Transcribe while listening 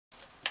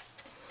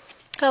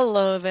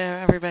Hello there,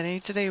 everybody.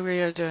 Today we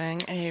are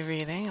doing a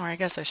reading, or I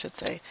guess I should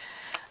say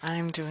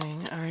I'm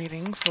doing a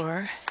reading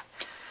for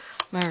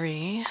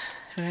Marie,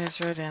 who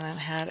has wrote in and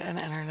had an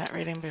internet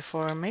reading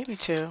before, maybe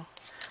two.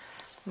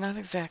 I'm not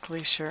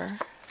exactly sure.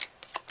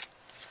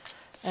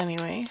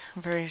 Anyway,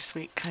 very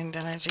sweet, kind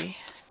energy.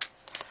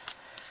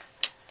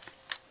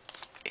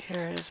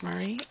 Here is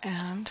Marie,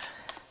 and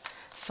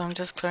so I'm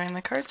just clearing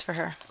the cards for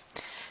her.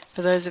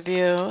 For those of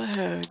you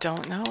who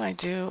don't know, I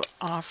do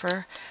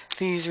offer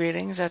these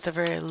readings at the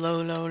very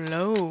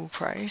low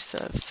price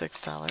of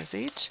 $6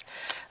 each.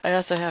 I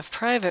also have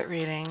private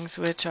readings,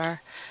 which are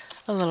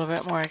a little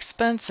bit more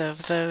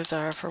expensive. Those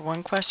are for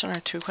 1-question or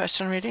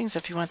 2-question readings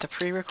if you want the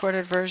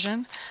pre-recorded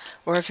version,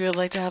 or if you would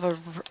like to have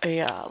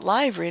a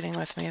live reading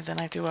with me, then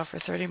I do offer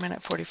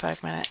 30-minute,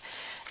 45-minute,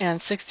 and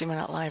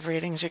 60-minute live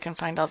readings. You can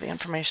find all the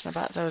information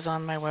about those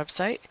on my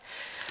website.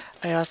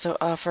 I also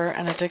offer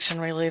an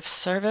addiction relief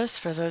service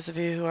for those of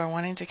you who are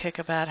wanting to kick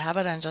a bad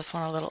habit and just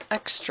want a little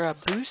extra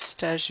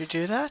boost as you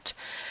do that.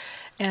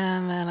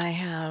 And then I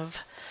have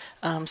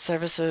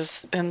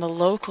services in the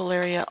local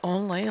area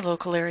only,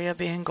 local area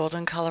being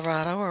Golden,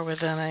 Colorado, or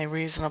within a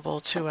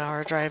reasonable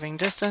 2-hour driving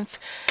distance.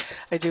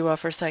 I do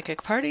offer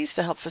psychic parties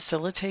to help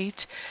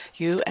facilitate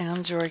you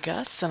and your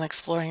guests in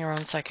exploring your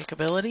own psychic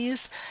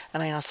abilities.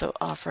 And I also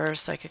offer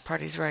psychic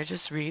parties where I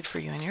just read for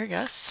you and your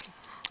guests.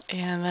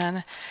 And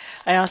then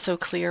I also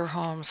clear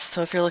homes.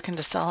 So if you're looking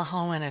to sell a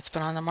home and it's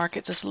been on the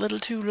market just a little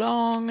too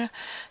long,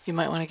 you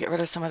might want to get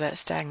rid of some of that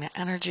stagnant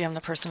energy. I'm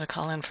the person to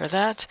call in for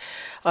that.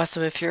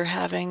 Also, if you're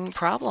having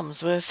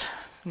problems with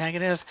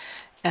negative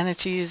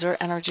entities or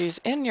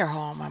energies in your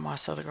home, I'm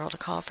also the girl to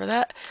call for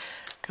that.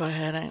 Go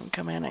ahead and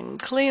come in and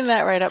clean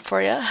that right up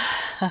for you.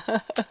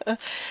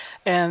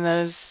 And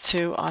those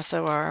two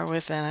also are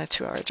within a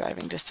 2-hour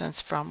driving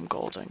distance from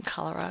Golden,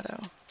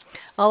 Colorado.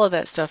 All of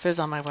that stuff is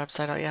on my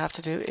website. All you have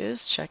to do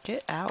is check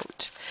it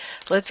out.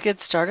 Let's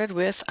get started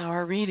with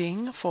our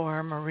reading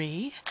for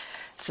Marie,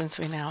 since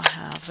we now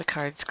have the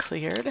cards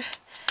cleared.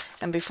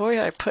 And before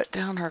I put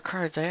down her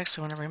cards, I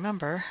actually want to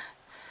remember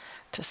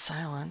to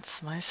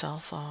silence my cell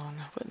phone.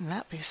 Wouldn't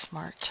that be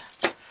smart?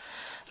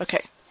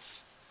 Okay.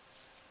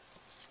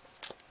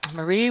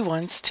 Marie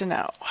wants to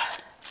know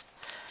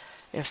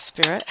if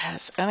Spirit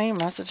has any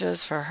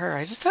messages for her.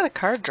 I just had a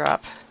card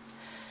drop.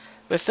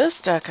 With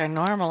this deck, I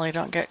normally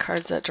don't get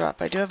cards that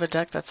drop. I do have a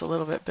deck that's a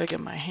little bit big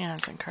in my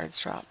hands and cards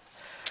drop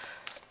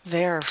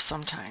there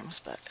sometimes,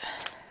 but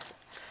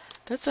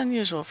that's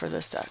unusual for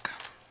this deck.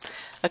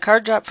 A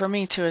card drop for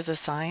me, too, is a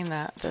sign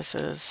that this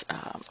is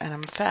an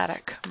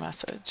emphatic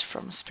message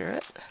from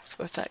Spirit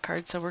with that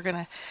card. So we're going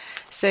to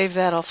save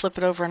that. I'll flip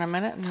it over in a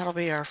minute, and that'll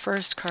be our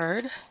first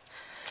card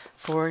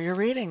for your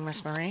reading,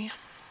 Miss Marie.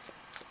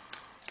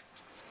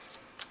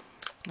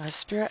 Does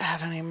Spirit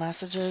have any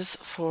messages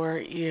for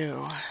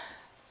you?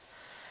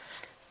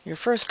 Your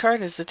first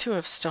card is the Two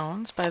of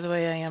Stones. By the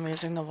way, I am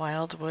using the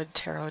Wildwood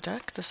Tarot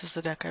deck. This is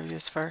the deck I've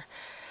used for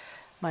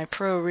my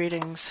pro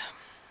readings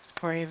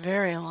for a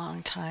very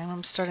long time.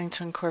 I'm starting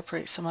to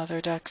incorporate some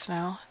other decks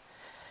now.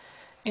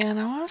 And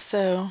I'm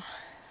also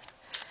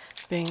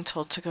being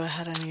told to go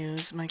ahead and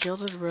use my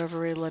Gilded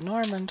Reverie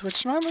Lenormand,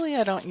 which normally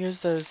I don't use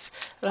those.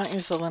 I don't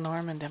use the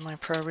Lenormand in my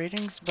pro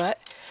readings, but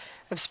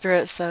if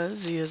Spirit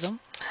says use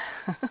them.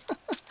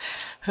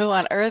 Who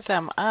on earth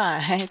am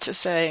I to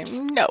say,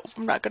 no,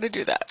 I'm not going to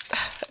do that?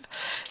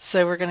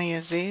 So we're going to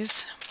use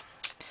these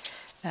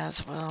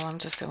as well. I'm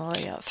just going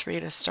to lay out 3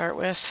 to start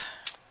with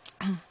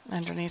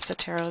underneath the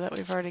tarot that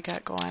we've already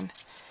got going.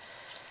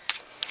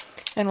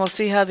 And we'll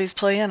see how these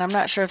play in. I'm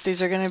not sure if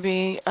these are going to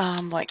be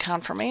like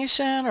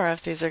confirmation, or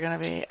if these are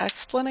going to be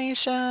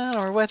explanation,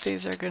 or what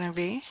these are going to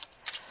be.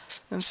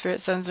 When Spirit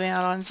sends me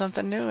out on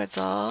something new, it's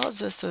all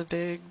just a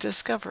big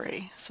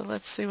discovery. So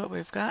let's see what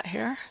we've got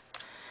here.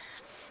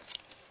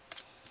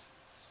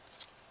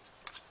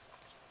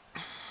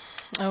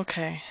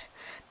 Okay,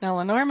 now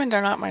Lenormand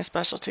are not my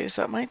specialty,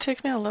 so it might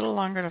take me a little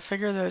longer to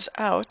figure those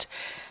out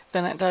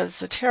than it does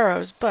the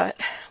tarots, but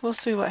we'll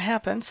see what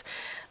happens.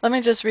 Let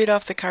me just read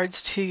off the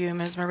cards to you,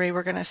 Ms. Marie.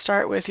 We're going to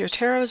start with your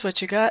tarots,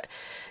 what you got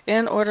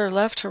in order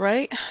left to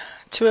right.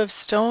 Two of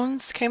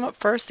Stones came up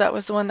first. That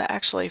was the one that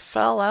actually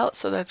fell out,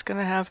 so that's going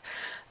to have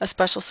a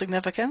special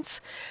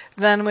significance.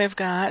 Then we've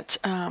got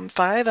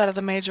 5 out of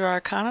the Major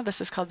Arcana.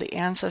 This is called the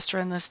Ancestor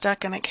in this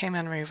deck, and it came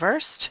in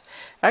reversed.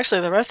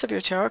 Actually, the rest of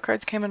your tarot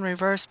cards came in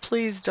reversed.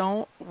 Please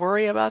don't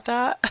worry about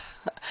that.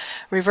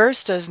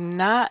 Reverse does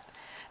not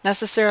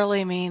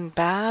necessarily mean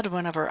bad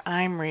whenever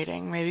I'm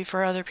reading. Maybe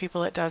for other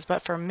people it does,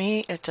 but for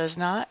me it does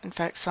not. In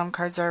fact, some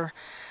cards are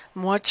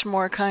much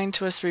more kind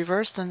to us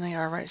reversed than they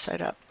are right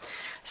side up.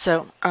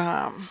 So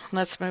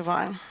let's move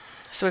on.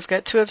 So we've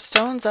got 2 of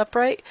Stones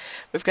upright,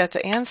 we've got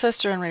the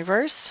Ancestor in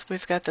reverse,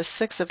 we've got the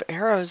 6 of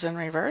Arrows in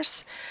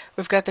reverse,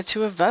 we've got the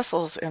 2 of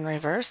Vessels in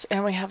reverse,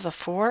 and we have the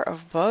 4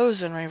 of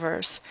Bows in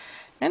reverse.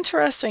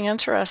 Interesting,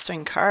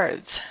 interesting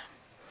cards.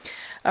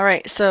 All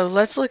right, so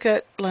let's look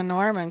at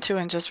Lenormand too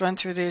and just run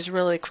through these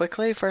really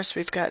quickly. First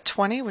we've got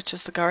 20, which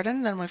is the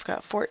Garden, then we've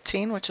got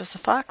 14, which is the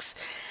Fox,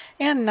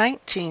 and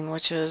 19,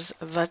 which is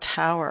the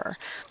Tower.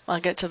 I'll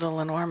get to the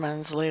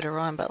Lenormands later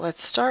on, but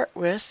let's start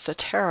with the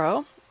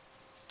Tarot.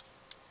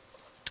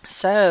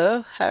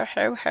 So,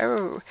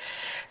 the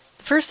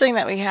first thing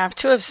that we have,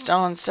 Two of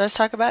Stones, does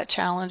talk about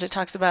challenge. It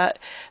talks about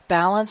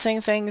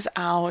balancing things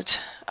out.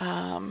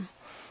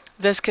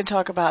 This can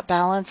talk about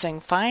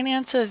balancing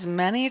finances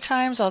many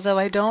times, although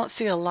I don't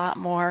see a lot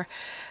more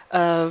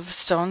of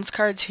Stones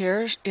cards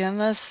here in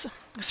this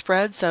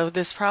spread, so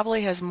this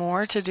probably has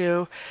more to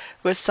do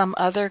with some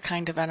other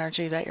kind of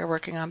energy that you're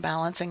working on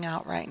balancing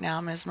out right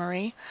now, Ms.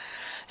 Marie.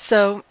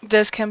 So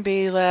this can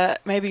be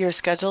that maybe your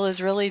schedule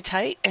is really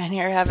tight and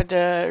you're having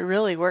to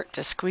really work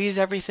to squeeze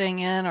everything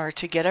in or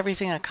to get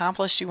everything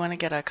accomplished you want to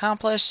get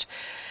accomplished.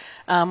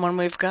 When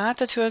we've got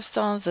the Two of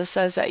Stones, this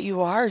says that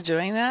you are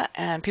doing that,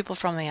 and people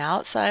from the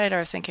outside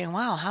are thinking,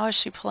 wow, how is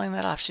she pulling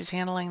that off? She's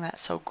handling that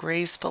so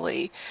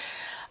gracefully.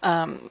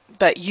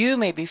 But you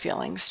may be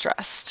feeling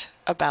stressed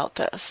about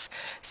this.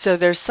 So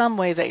there's some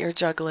way that you're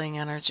juggling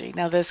energy.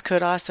 Now this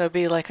could also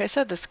be, like I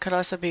said, this could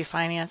also be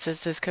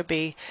finances. This could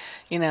be,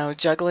 you know,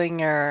 juggling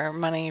your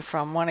money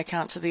from one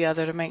account to the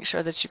other to make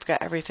sure that you've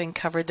got everything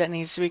covered that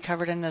needs to be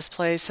covered in this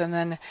place, and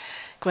then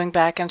going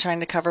back and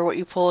trying to cover what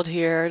you pulled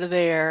here to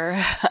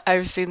there.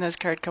 I've seen this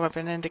card come up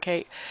and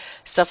indicate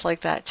stuff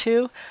like that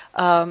too.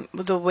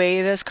 The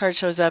way this card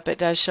shows up, it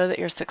does show that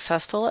you're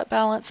successful at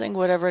balancing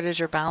whatever it is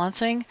you're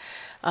balancing.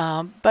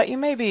 But you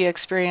may be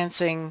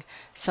experiencing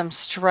some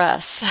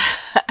stress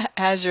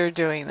as you're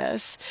doing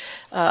this.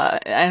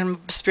 And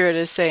Spirit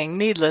is saying,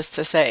 needless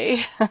to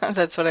say.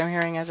 That's what I'm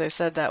hearing as I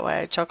said that way.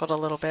 I chuckled a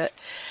little bit.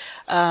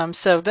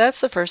 So that's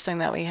the first thing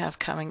that we have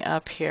coming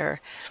up here.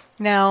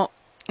 Now,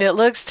 it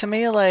looks to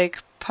me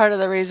like part of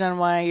the reason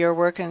why you're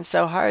working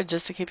so hard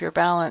just to keep your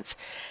balance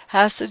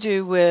has to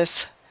do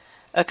with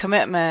a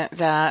commitment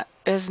that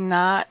is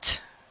not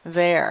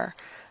there.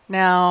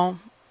 Now,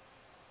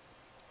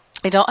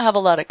 I don't have a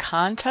lot of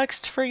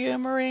context for you,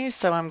 Marie,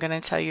 so I'm going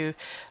to tell you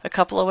a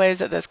couple of ways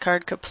that this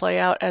card could play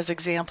out as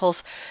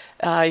examples.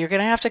 You're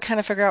going to have to kind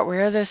of figure out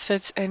where this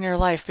fits in your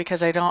life,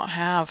 because I don't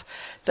have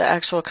the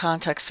actual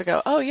context to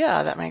go, oh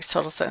yeah, that makes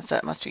total sense,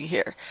 that must be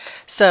here.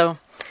 So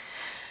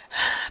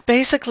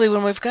basically,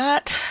 when we've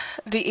got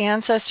the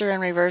Ancestor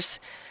in reverse,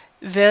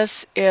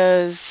 this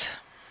is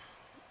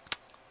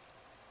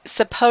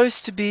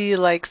supposed to be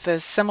like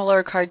the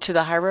similar card to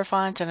the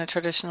Hierophant in a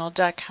traditional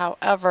deck.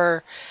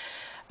 However,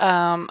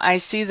 I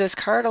see this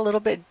card a little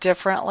bit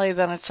differently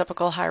than a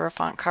typical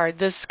Hierophant card.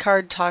 This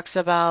card talks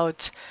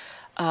about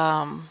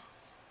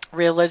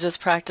religious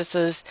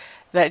practices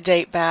that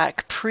date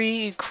back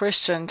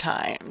pre-Christian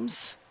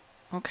times.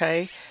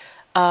 Okay,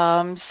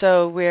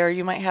 so where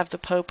you might have the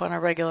Pope on a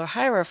regular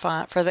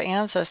Hierophant, for the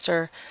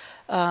Ancestor,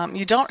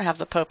 you don't have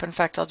the Pope. In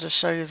fact, I'll just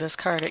show you this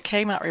card. It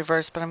came out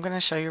reversed, but I'm going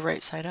to show you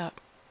right side up.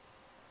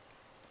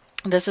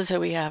 This is who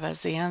we have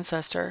as the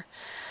Ancestor.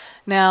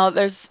 Now,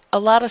 there's a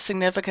lot of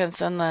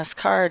significance in this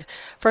card.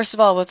 First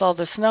of all, with all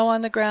the snow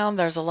on the ground,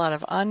 there's a lot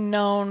of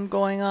unknown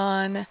going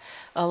on,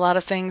 a lot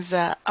of things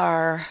that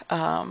are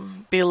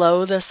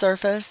below the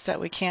surface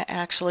that we can't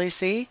actually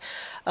see.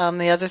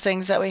 The other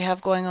things that we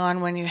have going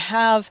on when you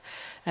have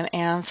an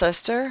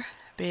Ancestor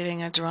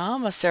beating a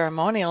drum, a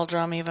ceremonial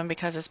drum even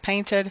because it's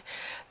painted,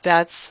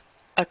 that's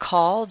a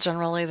call.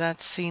 Generally,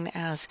 that's seen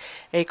as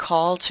a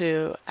call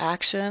to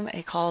action,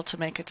 a call to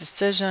make a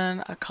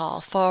decision, a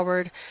call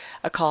forward,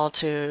 a call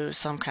to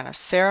some kind of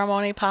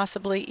ceremony,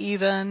 possibly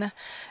even.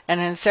 And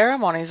in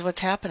ceremonies,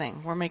 what's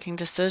happening? We're making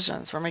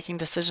decisions. We're making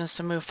decisions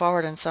to move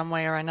forward in some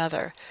way or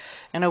another.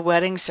 In a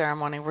wedding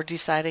ceremony, we're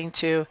deciding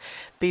to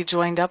be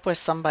joined up with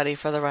somebody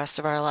for the rest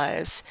of our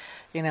lives.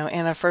 You know,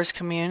 in a First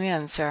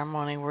Communion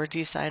ceremony, we're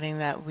deciding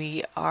that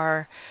we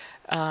are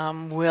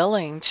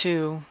willing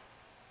to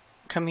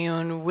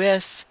commune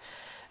with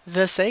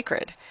the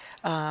sacred.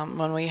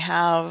 When we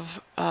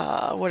have,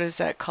 what is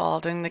that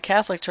called? In the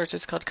Catholic Church,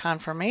 it's called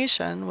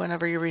confirmation.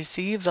 Whenever you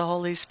receive the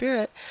Holy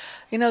Spirit,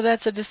 you know,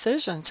 that's a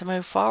decision to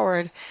move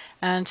forward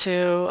and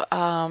to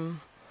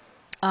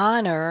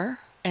honor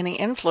any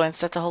influence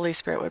that the Holy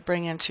Spirit would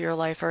bring into your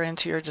life or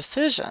into your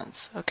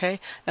decisions,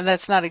 okay? And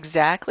that's not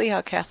exactly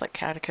how Catholic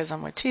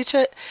Catechism would teach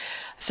it.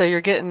 So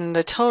you're getting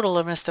the total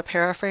Amista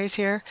paraphrase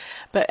here.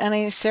 But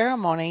any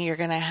ceremony you're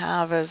going to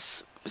have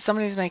is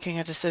somebody's making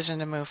a decision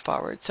to move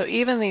forward. So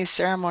even these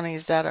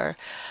ceremonies that are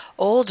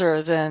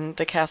older than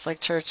the Catholic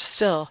Church,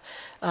 still,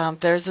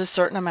 there's a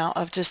certain amount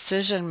of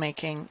decision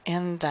making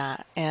in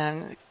that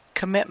and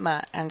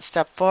commitment and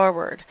step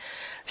forward.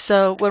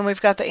 So when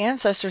we've got the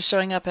Ancestors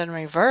showing up in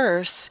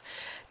reverse,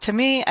 to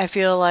me, I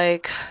feel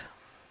like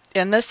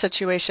in this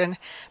situation,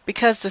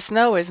 because the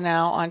snow is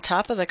now on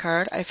top of the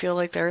card, I feel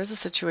like there is a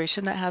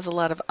situation that has a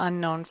lot of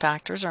unknown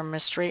factors or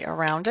mystery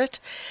around it.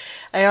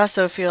 I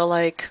also feel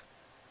like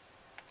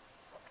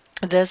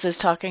this is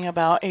talking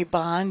about a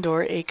bond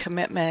or a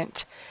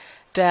commitment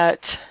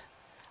that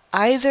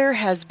either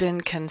has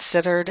been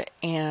considered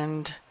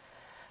and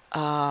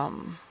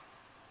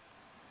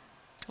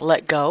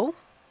let go,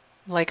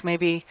 like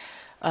maybe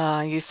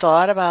You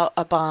thought about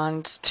a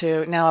bond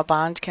to, now a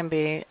bond can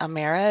be a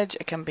marriage,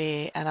 it can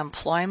be an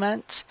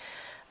employment.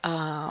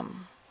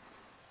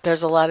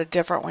 There's a lot of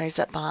different ways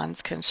that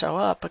bonds can show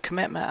up. A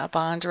commitment, a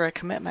bond or a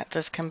commitment.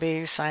 This can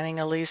be signing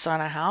a lease on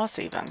a house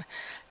even.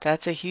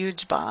 That's a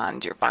huge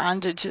bond. You're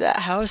bonded to that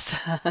house.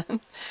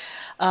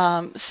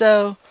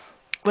 So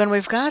when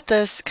we've got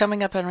this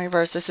coming up in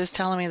reverse, this is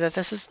telling me that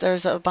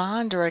there's a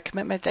bond or a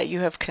commitment that you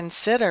have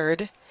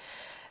considered,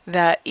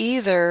 that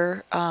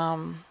either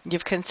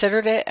you've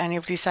considered it and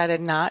you've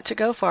decided not to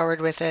go forward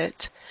with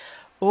it,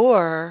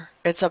 or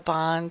it's a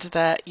bond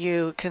that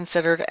you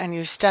considered and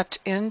you stepped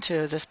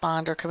into this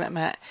bond or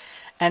commitment,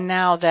 and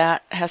now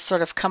that has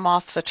sort of come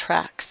off the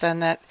tracks,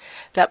 and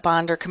that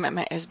bond or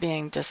commitment is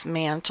being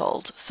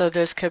dismantled. So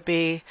this could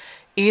be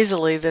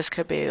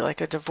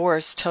like a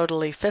divorce,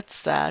 totally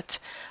fits that,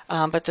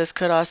 but this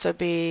could also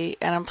be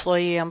an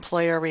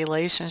employee-employer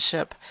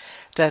relationship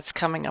that's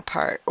coming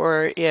apart.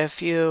 Or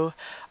if you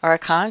are a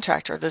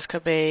contractor, this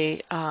could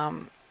be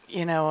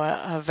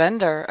a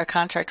vendor, a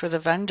contract with a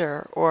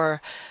vendor,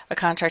 or a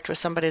contract with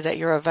somebody that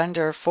you're a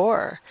vendor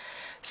for.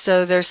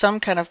 So there's some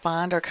kind of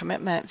bond or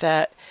commitment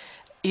that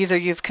either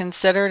you've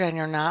considered and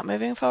you're not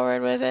moving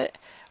forward with it,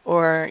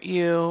 or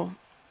you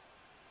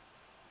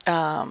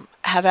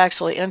have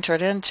actually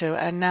entered into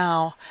and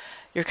now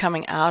you're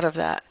coming out of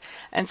that.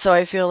 And so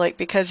I feel like,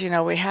 because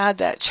we had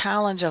that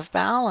challenge of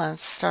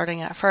balance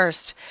starting at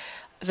first,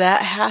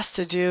 that has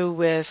to do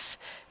with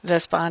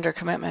this bond or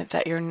commitment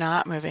that you're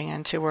not moving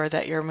into, or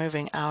that you're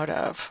moving out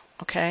of.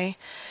 Okay?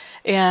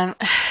 And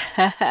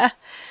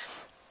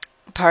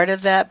part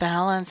of that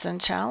balance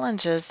and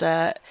challenge is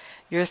that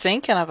you're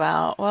thinking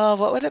about, well,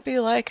 what would it be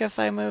like if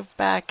I moved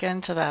back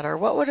into that? Or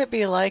what would it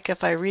be like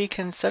if I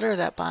reconsider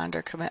that bond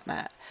or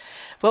commitment?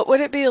 What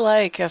would it be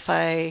like if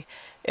I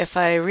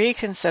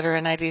reconsider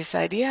and I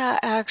decide, yeah,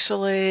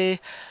 actually,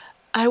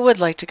 I would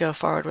like to go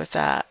forward with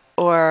that?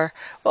 Or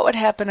what would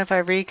happen if I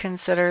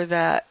reconsider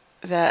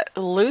that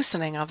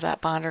loosening of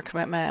that bond or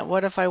commitment?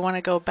 What if I want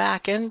to go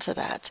back into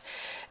that?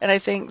 And I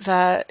think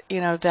that,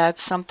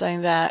 that's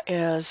something that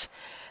is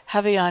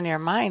heavy on your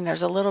mind.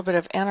 There's a little bit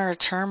of inner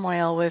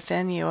turmoil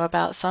within you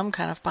about some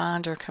kind of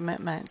bond or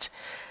commitment,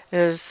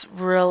 is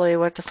really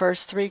what the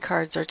first three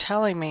cards are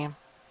telling me.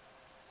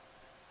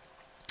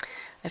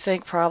 I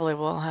think probably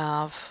we'll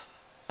have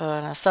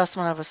an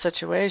assessment of a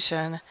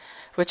situation,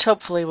 which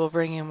hopefully will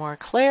bring you more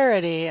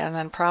clarity, and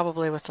then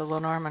probably with the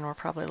Lenormand, we're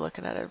probably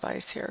looking at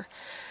advice here.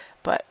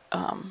 But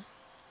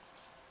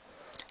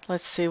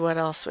let's see what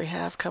else we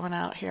have coming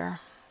out here.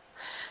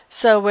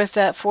 So with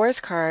that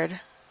fourth card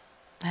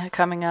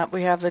coming up,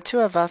 we have the Two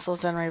of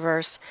Vessels in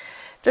reverse.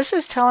 This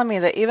is telling me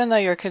that even though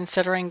you're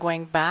considering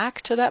going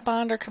back to that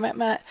bond or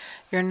commitment,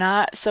 you're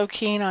not so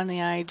keen on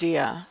the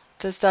idea.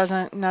 This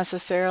doesn't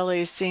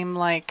necessarily seem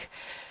like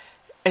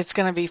it's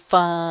going to be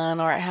fun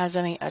or it has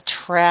any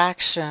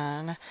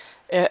attraction.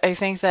 I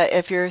think that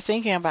if you're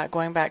thinking about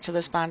going back to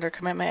this bond or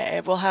commitment,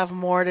 it will have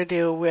more to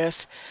do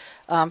with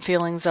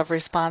feelings of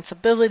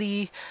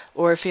responsibility,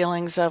 or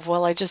feelings of,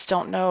 well, I just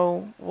don't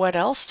know what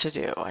else to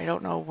do. I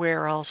don't know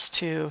where else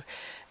to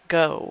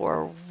go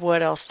or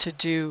what else to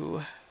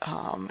do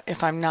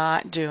if I'm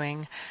not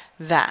doing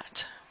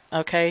that.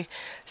 Okay,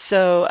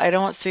 so I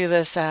don't see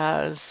this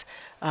as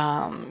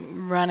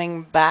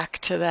running back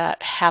to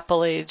that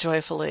happily,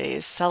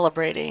 joyfully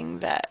celebrating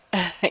that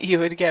you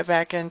would get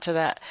back into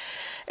that.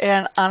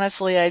 And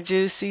honestly, I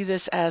do see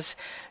this as,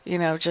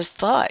 just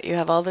thought. You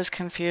have all this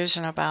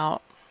confusion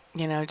about,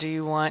 do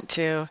you want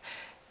to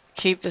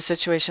keep the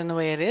situation the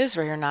way it is,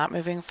 where you're not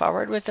moving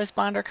forward with this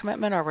bond or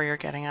commitment, or where you're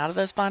getting out of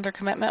this bond or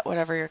commitment,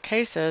 whatever your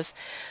case is,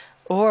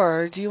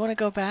 or do you want to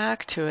go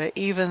back to it,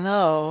 even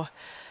though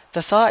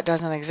the thought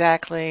doesn't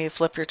exactly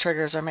flip your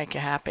triggers or make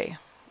you happy?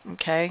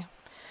 Okay?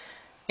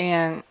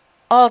 And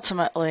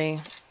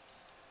ultimately,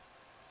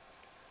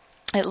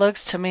 it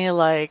looks to me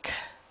like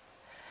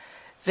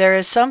there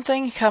is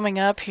something coming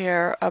up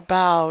here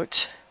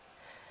about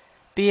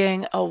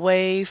being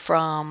away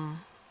from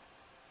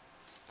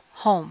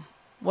home,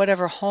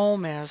 whatever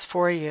home is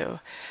for you.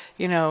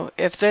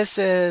 If this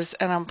is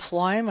an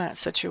employment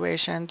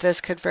situation, this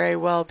could very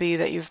well be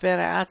that you've been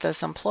at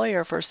this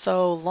employer for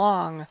so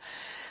long.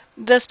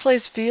 This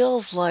place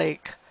feels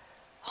like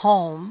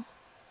home,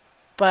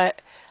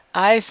 but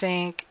I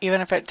think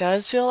even if it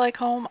does feel like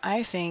home,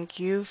 I think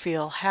you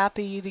feel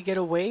happy to get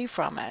away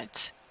from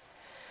it.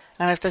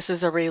 And if this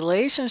is a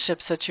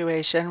relationship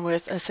situation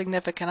with a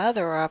significant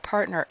other or a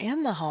partner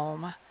in the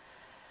home,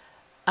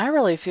 I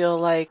really feel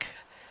like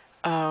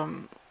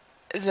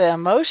the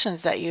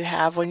emotions that you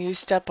have when you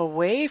step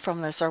away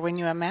from this, or when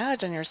you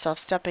imagine yourself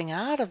stepping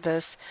out of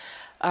this,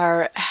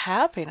 are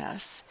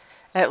happiness.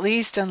 At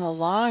least in the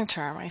long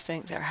term, I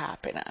think they're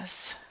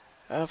happiness.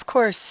 Of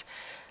course,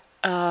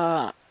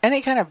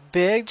 any kind of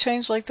big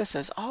change like this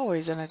is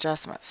always an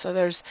adjustment. So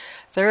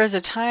there is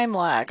a time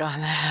lag on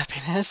the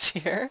happiness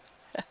here.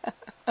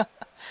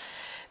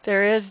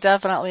 There is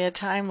definitely a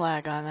time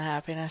lag on the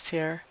happiness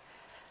here.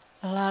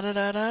 La da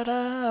da da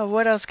da.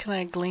 What else can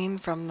I glean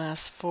from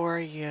this for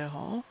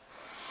you?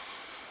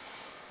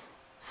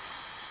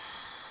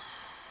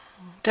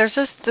 there's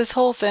just, this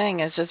whole thing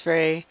is just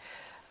very,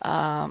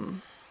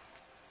 um,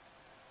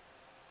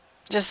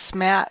 just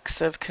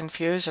smacks of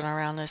confusion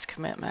around this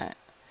commitment.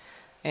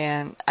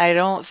 And I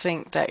don't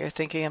think that you're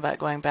thinking about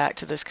going back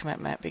to this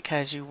commitment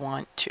because you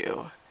want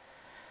to.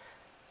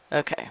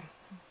 Okay.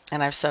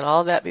 And I've said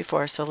all that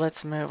before, so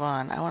let's move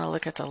on. I want to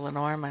look at the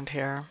Lenormand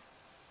here.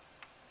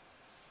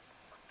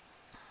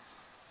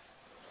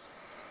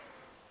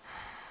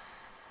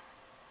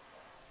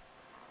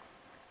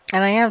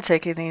 And I am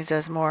taking these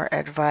as more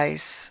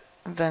advice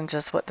than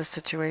just what the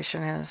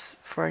situation is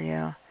for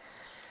you.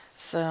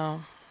 So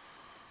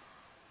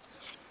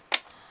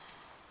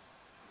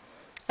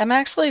I'm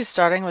actually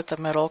starting with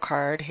the middle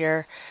card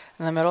here.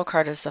 And the middle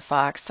card is the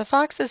Fox. The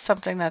Fox is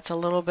something that's a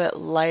little bit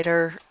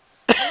lighter,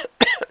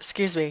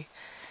 excuse me,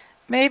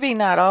 maybe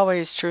not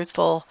always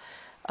truthful,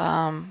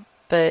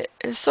 but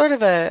it's sort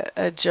of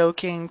a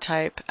joking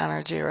type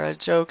energy or a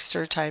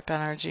jokester type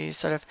energy,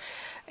 sort of,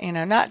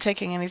 not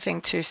taking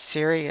anything too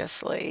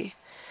seriously.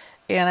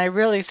 And I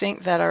really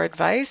think that our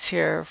advice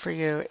here for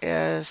you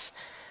is,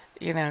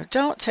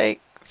 don't take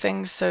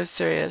things so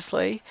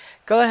seriously.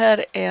 Go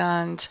ahead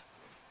and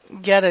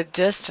get a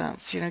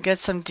distance, get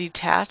some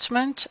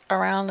detachment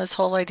around this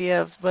whole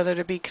idea of whether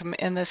to be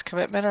in this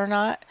commitment or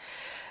not,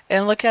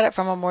 and look at it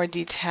from a more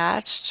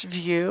detached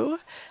view,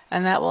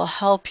 and that will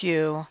help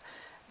you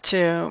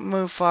to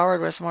move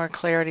forward with more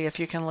clarity if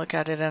you can look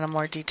at it in a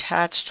more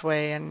detached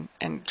way and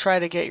try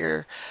to get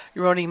your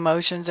own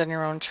emotions and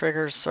your own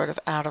triggers sort of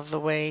out of the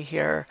way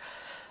here.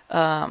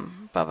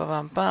 Bum,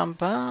 bum, bum,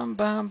 bum,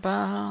 bum,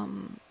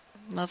 bum.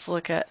 Let's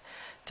look at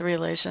the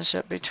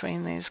relationship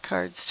between these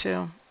cards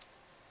too.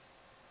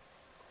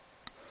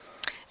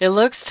 It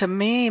looks to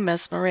me,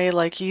 Miss Marie,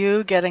 like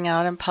you getting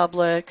out in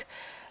public,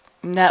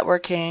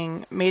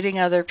 networking, meeting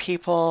other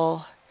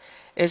people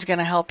is going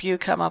to help you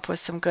come up with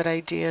some good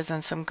ideas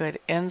and some good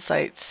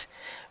insights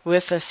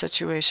with this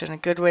situation,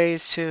 and good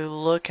ways to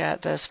look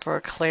at this for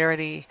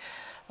clarity,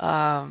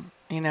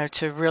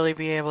 to really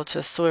be able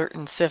to sort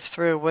and sift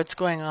through what's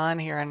going on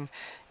here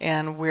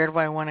and where do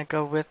I want to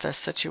go with this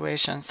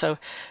situation. So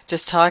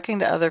just talking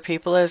to other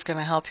people is going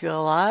to help you a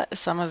lot.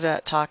 Some of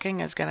that talking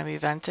is going to be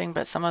venting,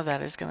 but some of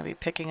that is going to be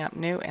picking up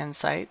new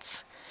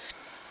insights.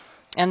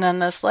 And then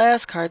this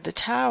last card, the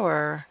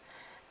Tower,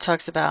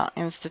 talks about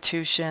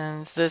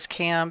institutions. This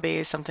can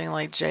be something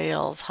like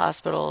jails,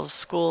 hospitals,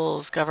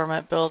 schools,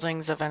 government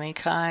buildings of any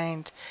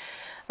kind.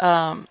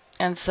 And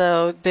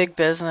so big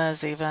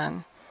business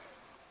even.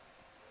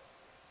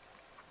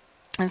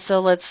 And so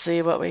let's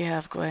see what we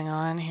have going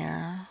on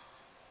here.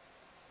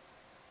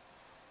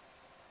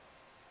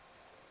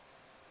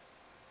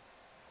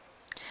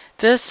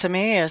 This to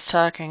me is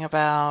talking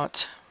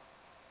about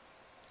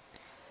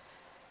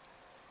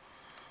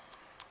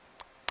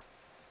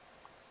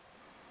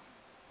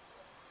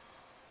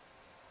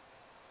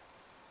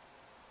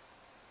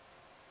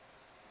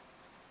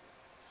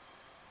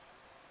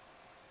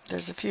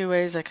there's a few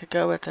ways I could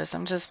go with this.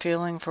 I'm just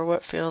feeling for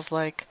what feels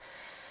like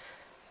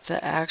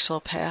the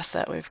actual path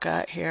that we've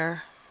got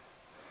here.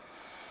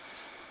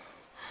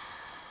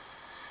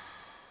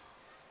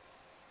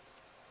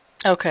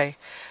 Okay,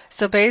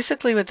 so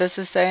basically what this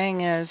is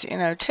saying is,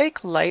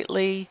 take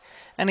lightly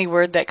any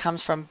word that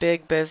comes from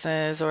big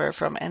business or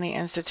from any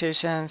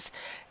institutions.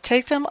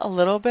 Take them a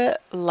little bit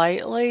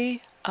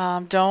lightly.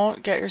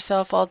 Don't get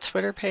yourself all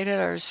Twitter-pated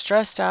or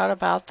stressed out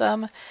about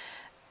them.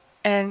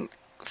 And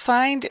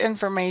find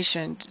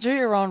information. Do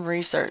your own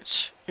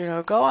research.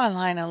 Go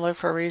online and look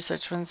for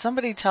research. When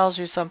somebody tells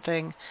you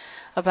something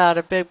about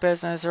a big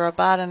business or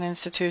about an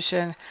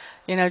institution,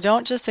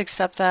 don't just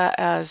accept that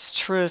as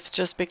truth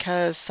just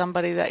because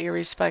somebody that you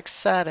respect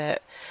said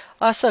it.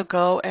 Also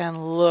go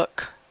and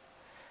look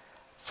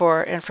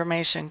for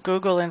information.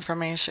 Google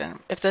information.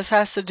 If this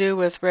has to do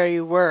with where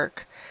you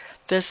work,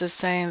 this is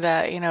saying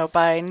that,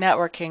 by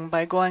networking,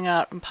 by going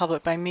out in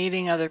public, by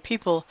meeting other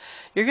people,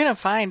 you're going to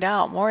find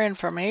out more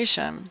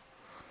information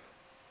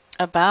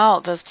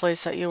about this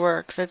place that you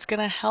work that's going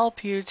to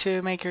help you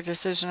to make your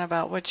decision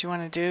about what you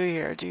want to do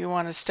here. Do you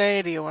want to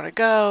stay? Do you want to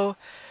go?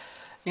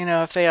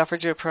 If they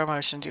offered you a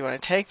promotion, do you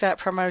want to take that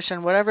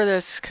promotion? Whatever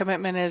this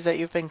commitment is that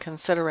you've been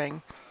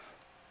considering,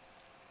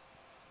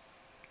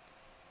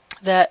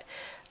 that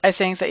I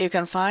think that you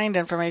can find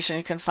information,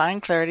 you can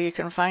find clarity, you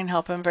can find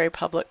help in very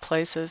public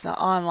places. Now,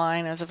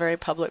 online is a very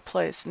public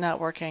place.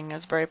 Networking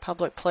is a very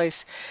public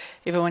place,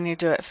 even when you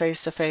do it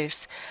face to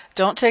face.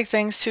 Don't take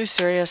things too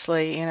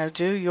seriously.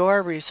 Do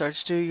your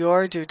research, do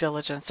your due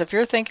diligence. If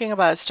you're thinking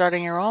about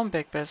starting your own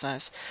big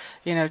business,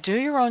 do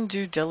your own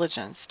due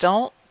diligence.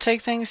 Don't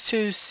take things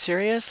too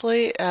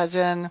seriously, as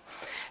in,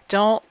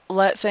 don't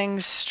let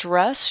things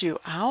stress you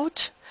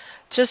out.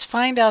 Just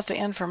find out the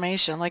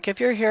information. Like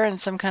if you're hearing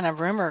some kind of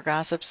rumor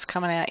gossips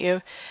coming at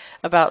you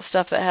about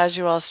stuff that has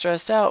you all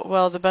stressed out,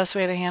 well, the best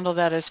way to handle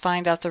that is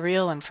find out the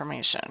real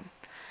information.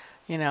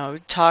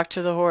 Talk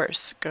to the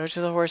horse. Go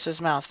to the horse's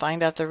mouth.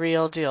 Find out the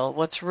real deal.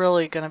 What's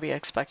really going to be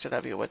expected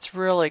of you? What's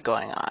really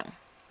going on?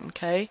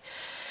 Okay?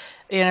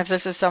 And if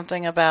this is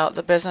something about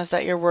the business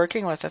that you're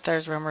working with, if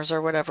there's rumors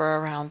or whatever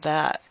around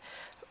that,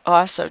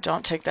 also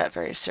don't take that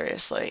very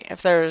seriously.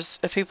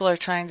 If people are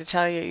trying to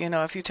tell you,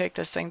 if you take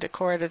this thing to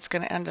court, it's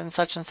going to end in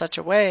such and such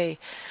a way,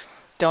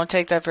 don't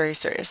take that very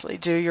seriously.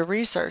 Do your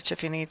research.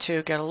 If you need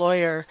to get a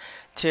lawyer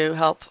to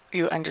help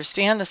you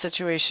understand the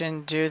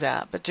situation, do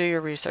that. But do your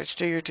research,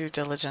 do your due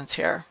diligence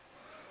here,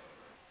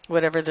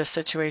 whatever the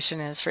situation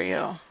is for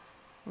you.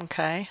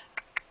 Okay?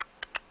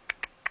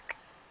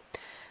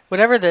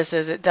 Whatever this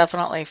is, it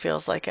definitely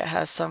feels like it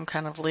has some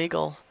kind of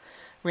legal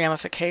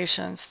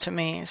ramifications to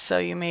me. So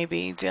you may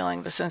be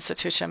dealing, this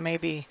institution may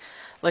be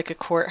like a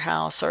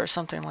courthouse or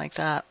something like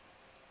that.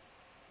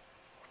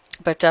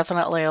 But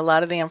definitely a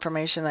lot of the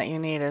information that you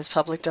need is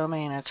public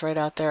domain. It's right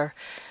out there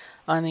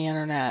on the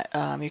internet.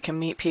 You can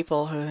meet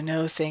people who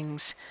know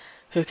things,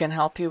 who can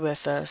help you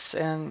with this.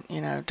 And,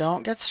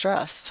 don't get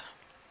stressed.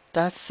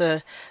 That's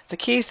the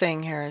key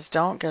thing here is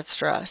don't get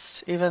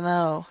stressed. Even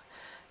though,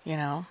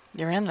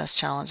 you're in this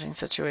challenging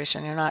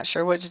situation. You're not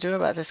sure what to do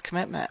about this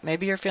commitment.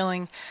 Maybe you're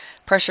feeling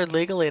pressured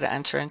legally to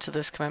enter into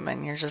this commitment.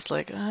 And you're just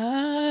like,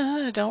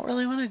 I don't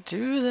really want to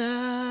do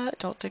that.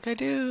 Don't think I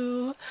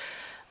do.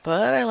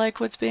 But I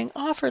like what's being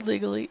offered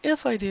legally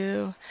if I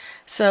do.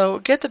 So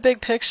get the big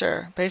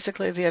picture.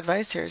 Basically, the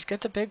advice here is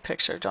get the big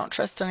picture. Don't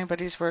trust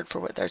anybody's word for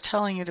what they're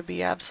telling you to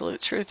be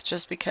absolute truth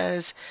just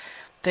because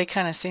they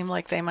kind of seem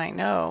like they might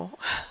know.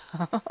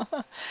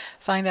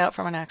 Find out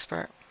from an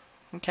expert.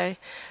 Okay,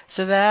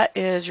 so that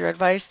is your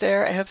advice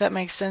there. I hope that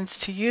makes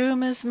sense to you,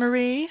 Ms.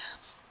 Marie.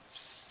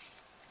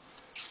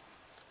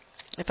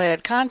 If I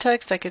had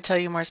context, I could tell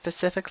you more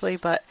specifically,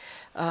 but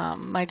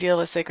my deal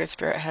with Sacred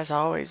Spirit has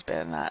always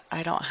been that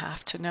I don't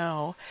have to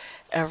know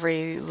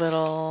every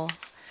little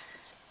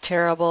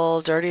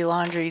terrible, dirty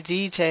laundry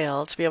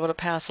detail to be able to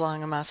pass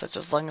along a message.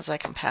 As long as I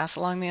can pass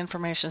along the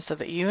information so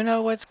that you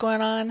know what's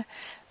going on,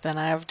 then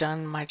I have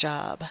done my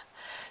job.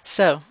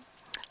 So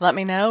let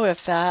me know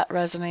if that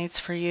resonates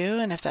for you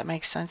and if that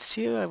makes sense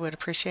to you. I would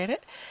appreciate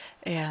it.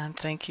 And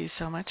thank you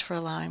so much for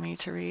allowing me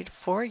to read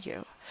for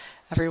you.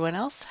 Everyone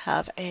else,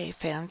 have a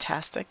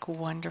fantastic,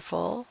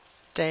 wonderful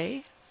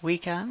day,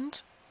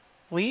 weekend,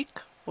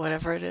 week,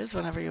 whatever it is,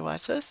 whenever you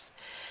watch this.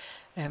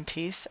 And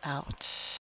peace out.